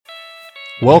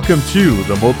Welcome to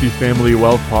the Multifamily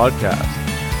Wealth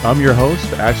Podcast. I'm your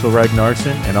host, Axel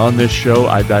Ragnarsson, and on this show,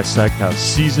 I dissect how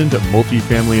seasoned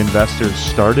multifamily investors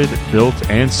started, built,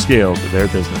 and scaled their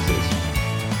businesses.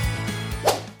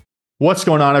 What's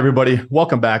going on, everybody?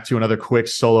 Welcome back to another quick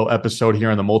solo episode here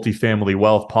on the Multifamily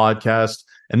Wealth Podcast.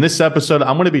 In this episode,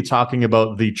 I'm going to be talking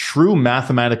about the true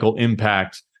mathematical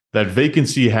impact that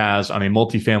vacancy has on a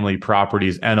multifamily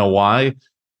property's NOI,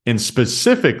 and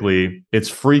specifically its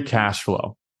free cash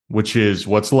flow, which is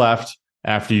what's left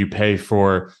after you pay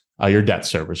for your debt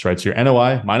service, right? So your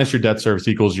NOI minus your debt service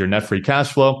equals your net free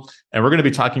cash flow. And we're going to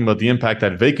be talking about the impact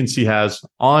that vacancy has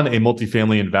on a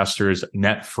multifamily investor's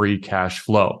net free cash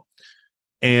flow.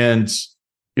 And,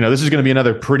 this is going to be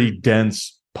another pretty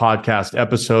dense podcast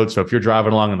episode. So if you're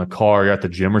driving along in the car, you're at the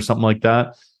gym or something like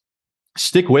that,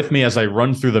 stick with me as I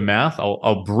run through the math.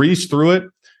 I'll breeze through it.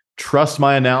 Trust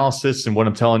my analysis and what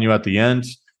I'm telling you at the end.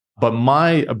 But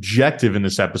my objective in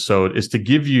this episode is to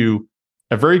give you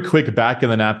a very quick back of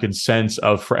the napkin sense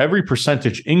of, for every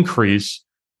percentage increase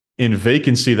in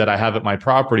vacancy that I have at my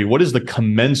property, what is the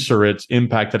commensurate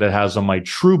impact that it has on my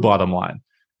true bottom line?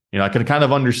 I can kind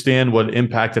of understand what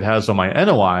impact it has on my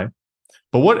NOI,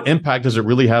 but what impact does it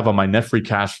really have on my net free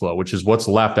cash flow, which is what's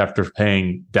left after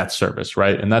paying debt service,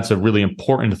 right? And that's a really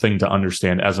important thing to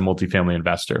understand as a multifamily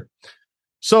investor.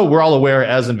 So we're all aware,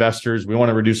 as investors, we want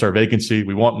to reduce our vacancy.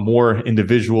 We want more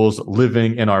individuals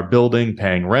living in our building,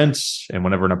 paying rents. And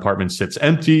whenever an apartment sits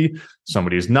empty,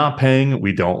 somebody is not paying.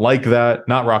 We don't like that.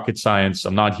 Not rocket science.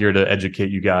 I'm not here to educate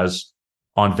you guys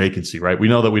on vacancy, right? We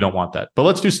know that we don't want that. But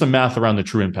let's do some math around the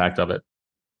true impact of it.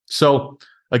 So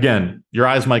again, your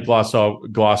eyes might gloss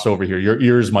over here. Your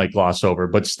ears might gloss over,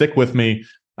 but stick with me.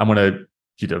 I'm going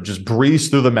to just breeze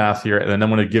through the math here, and then I'm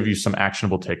going to give you some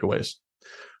actionable takeaways.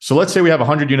 So let's say we have a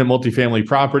 100-unit multifamily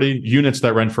property, units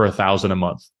that rent for $1,000 a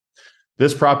month.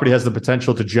 This property has the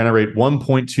potential to generate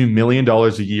 $1.2 million a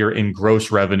year in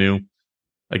gross revenue.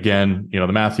 Again, the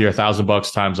math here,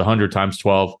 $1,000 times 100 times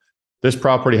 12. This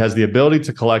property has the ability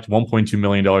to collect $1.2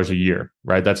 million a year,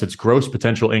 right? That's its gross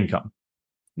potential income.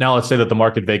 Now, let's say that the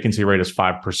market vacancy rate is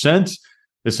 5%.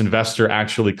 This investor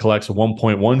actually collects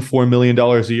 $1.14 million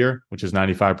a year, which is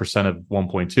 95% of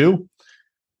 1.2.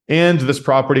 And this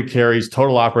property carries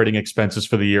total operating expenses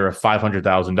for the year of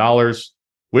 $500,000,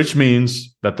 which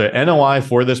means that the NOI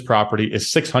for this property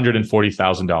is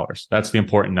 $640,000. That's the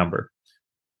important number.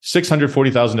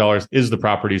 $640,000 is the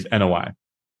property's NOI.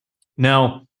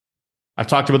 Now, I've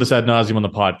talked about this ad nauseum on the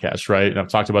podcast, right? And I've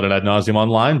talked about it ad nauseum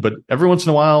online, but every once in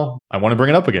a while, I want to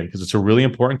bring it up again because it's a really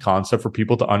important concept for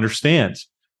people to understand.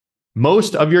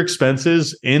 Most of your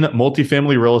expenses in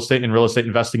multifamily real estate and real estate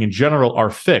investing in general are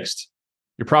fixed.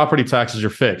 Your property taxes are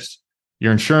fixed.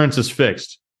 Your insurance is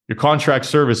fixed. Your contract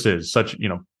services, such,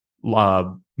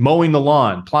 mowing the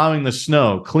lawn, plowing the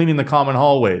snow, cleaning the common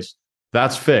hallways,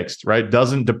 that's fixed, right?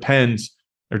 Doesn't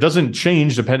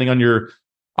change depending on your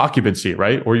occupancy,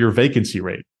 right? Or your vacancy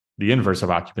rate, the inverse of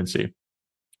occupancy.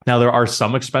 Now, there are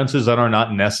some expenses that are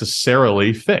not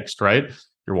necessarily fixed, right?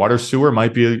 Your water sewer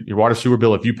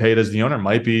bill, if you pay it as the owner,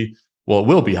 it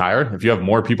will be higher if you have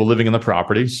more people living in the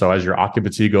property. So as your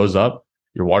occupancy goes up,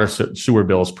 your water sewer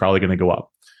bill is probably going to go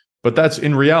up. But that's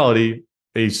in reality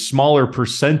a smaller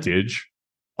percentage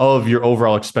of your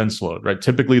overall expense load, right?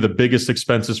 Typically, the biggest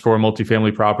expenses for a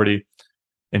multifamily property: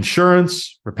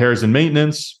 insurance, repairs and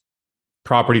maintenance,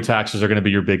 property taxes are going to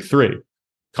be your big three.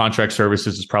 Contract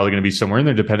services is probably going to be somewhere in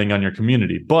there depending on your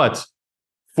community. But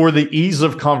for the ease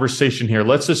of conversation here,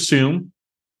 let's assume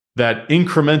that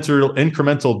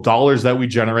incremental dollars that we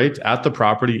generate at the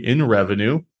property in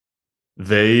revenue,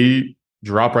 they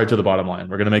drop right to the bottom line.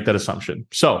 We're going to make that assumption.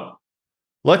 So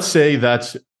let's say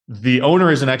that the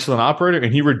owner is an excellent operator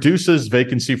and he reduces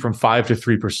vacancy from 5 to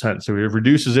 3%. So he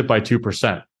reduces it by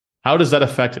 2%. How does that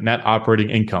affect net operating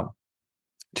income?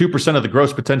 2% of the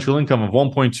gross potential income of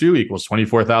 1.2 equals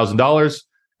 $24,000.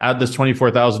 Add this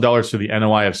 $24,000 to the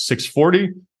NOI of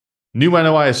 $640. New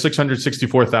NOI is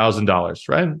 $664,000,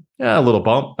 right? Yeah, a little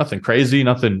bump. Nothing crazy.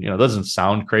 Nothing, doesn't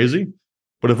sound crazy.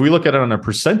 But if we look at it on a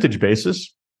percentage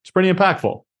basis, it's pretty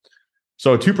impactful.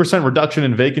 So a 2% reduction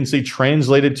in vacancy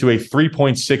translated to a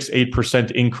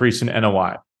 3.68% increase in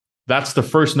NOI. That's the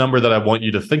first number that I want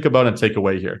you to think about and take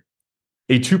away here.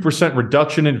 A 2%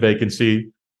 reduction in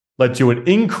vacancy led to an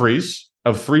increase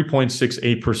of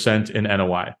 3.68% in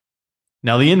NOI.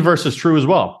 Now, the inverse is true as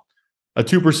well. A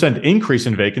 2% increase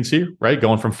in vacancy, right,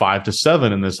 going from 5 to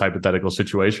 7 in this hypothetical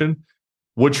situation,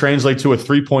 would translate to a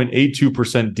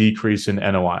 3.82% decrease in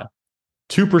NOI.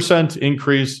 2%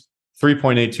 increase,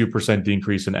 3.82%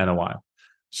 decrease in NOI.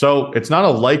 So it's not a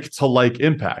like-to-like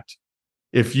impact.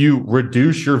 If you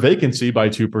reduce your vacancy by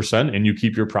 2% and you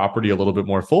keep your property a little bit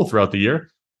more full throughout the year,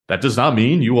 that does not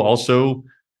mean you will also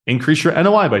increase your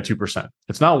NOI by 2%.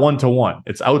 It's not one-to-one.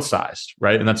 It's outsized,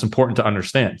 right? And that's important to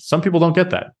understand. Some people don't get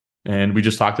that. And we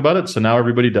just talked about it. So now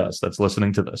everybody does that's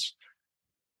listening to this.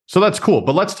 So that's cool.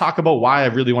 But let's talk about why I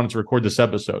really wanted to record this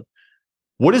episode.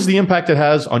 What is the impact it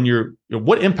has on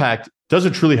what impact does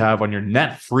it truly have on your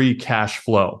net free cash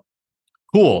flow?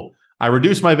 Cool. I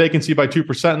reduced my vacancy by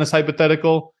 2% in this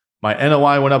hypothetical. My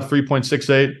NOI went up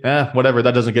 3.68. Whatever.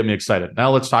 That doesn't get me excited.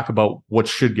 Now let's talk about what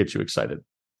should get you excited.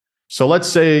 So let's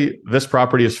say this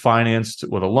property is financed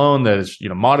with a loan that is,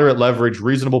 moderate leverage,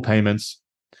 reasonable payments.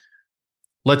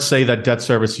 Let's say that debt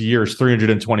service a year is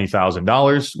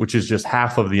 $320,000, which is just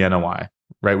half of the NOI,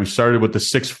 right? We started with the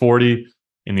 640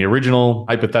 in the original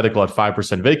hypothetical at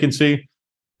 5% vacancy.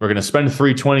 We're going to spend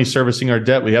 $320 servicing our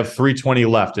debt. We have $320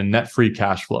 left in net free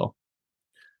cash flow.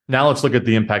 Now let's look at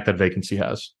the impact that vacancy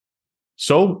has.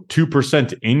 So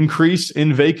 2% increase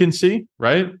in vacancy,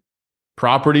 right?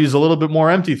 Property is a little bit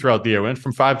more empty throughout the year. Went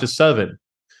from 5 to 7.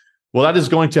 Well, that is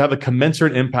going to have a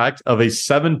commensurate impact of a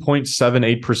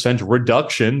 7.78%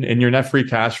 reduction in your net free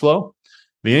cash flow.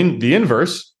 The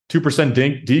inverse,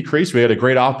 2% decrease. We had a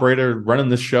great operator running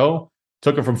this show.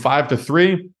 Took it from 5 to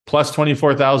 3, plus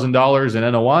 $24,000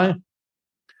 in NOI.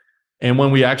 And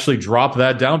when we actually drop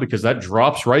that down, because that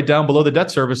drops right down below the debt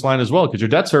service line as well, because your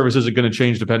debt service isn't going to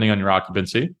change depending on your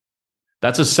occupancy.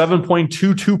 That's a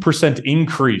 7.22%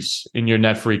 increase in your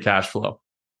net free cash flow.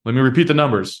 Let me repeat the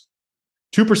numbers.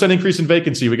 2% increase in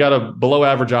vacancy. We got a below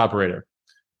average operator.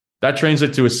 That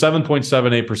translates to a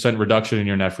 7.78% reduction in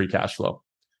your net free cash flow.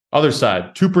 Other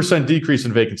side, 2% decrease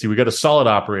in vacancy. We got a solid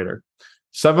operator.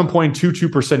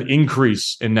 7.22%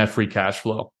 increase in net free cash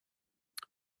flow.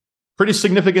 Pretty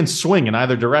significant swing in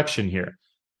either direction here.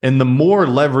 And the more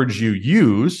leverage you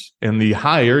use and the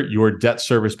higher your debt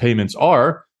service payments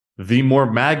are, the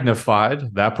more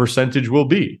magnified that percentage will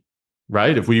be,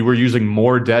 right? If we were using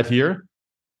more debt here,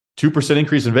 2%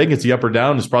 increase in vacancy up or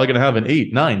down is probably going to have an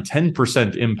 8, 9,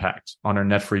 10% impact on our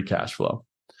net free cash flow.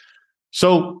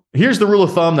 So here's the rule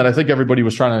of thumb that I think everybody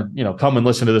was trying to, come and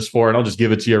listen to this for, and I'll just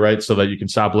give it to you, right? So that you can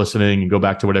stop listening and go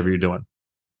back to whatever you're doing.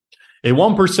 A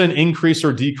 1% increase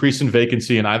or decrease in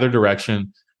vacancy in either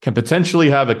direction can potentially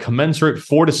have a commensurate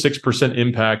 4 to 6%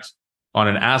 impact on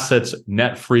an asset's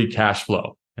net free cash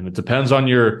flow. And it depends on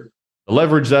the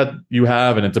leverage that you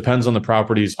have, and it depends on the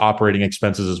property's operating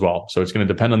expenses as well. So it's going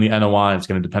to depend on the NOI, and it's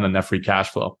going to depend on net free cash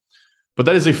flow. But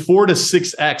that is a 4 to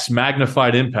 6x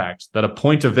magnified impact that a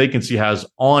point of vacancy has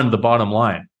on the bottom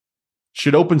line.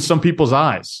 Should open some people's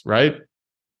eyes, right?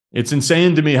 It's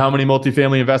insane to me how many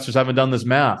multifamily investors haven't done this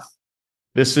math.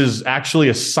 This is actually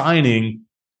assigning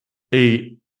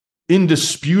a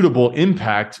indisputable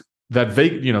impact that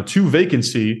to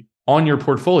vacancy on your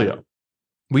portfolio.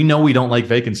 We know we don't like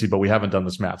vacancy, but we haven't done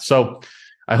this math. So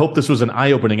I hope this was an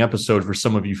eye-opening episode for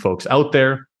some of you folks out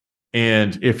there.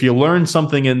 And if you learned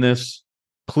something in this,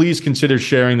 please consider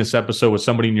sharing this episode with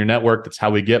somebody in your network. That's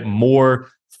how we get more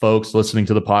folks listening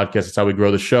to the podcast. That's how we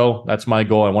grow the show. That's my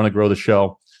goal. I want to grow the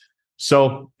show.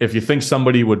 So if you think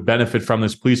somebody would benefit from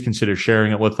this, please consider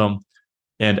sharing it with them.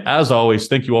 And as always,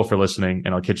 thank you all for listening,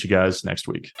 and I'll catch you guys next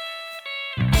week.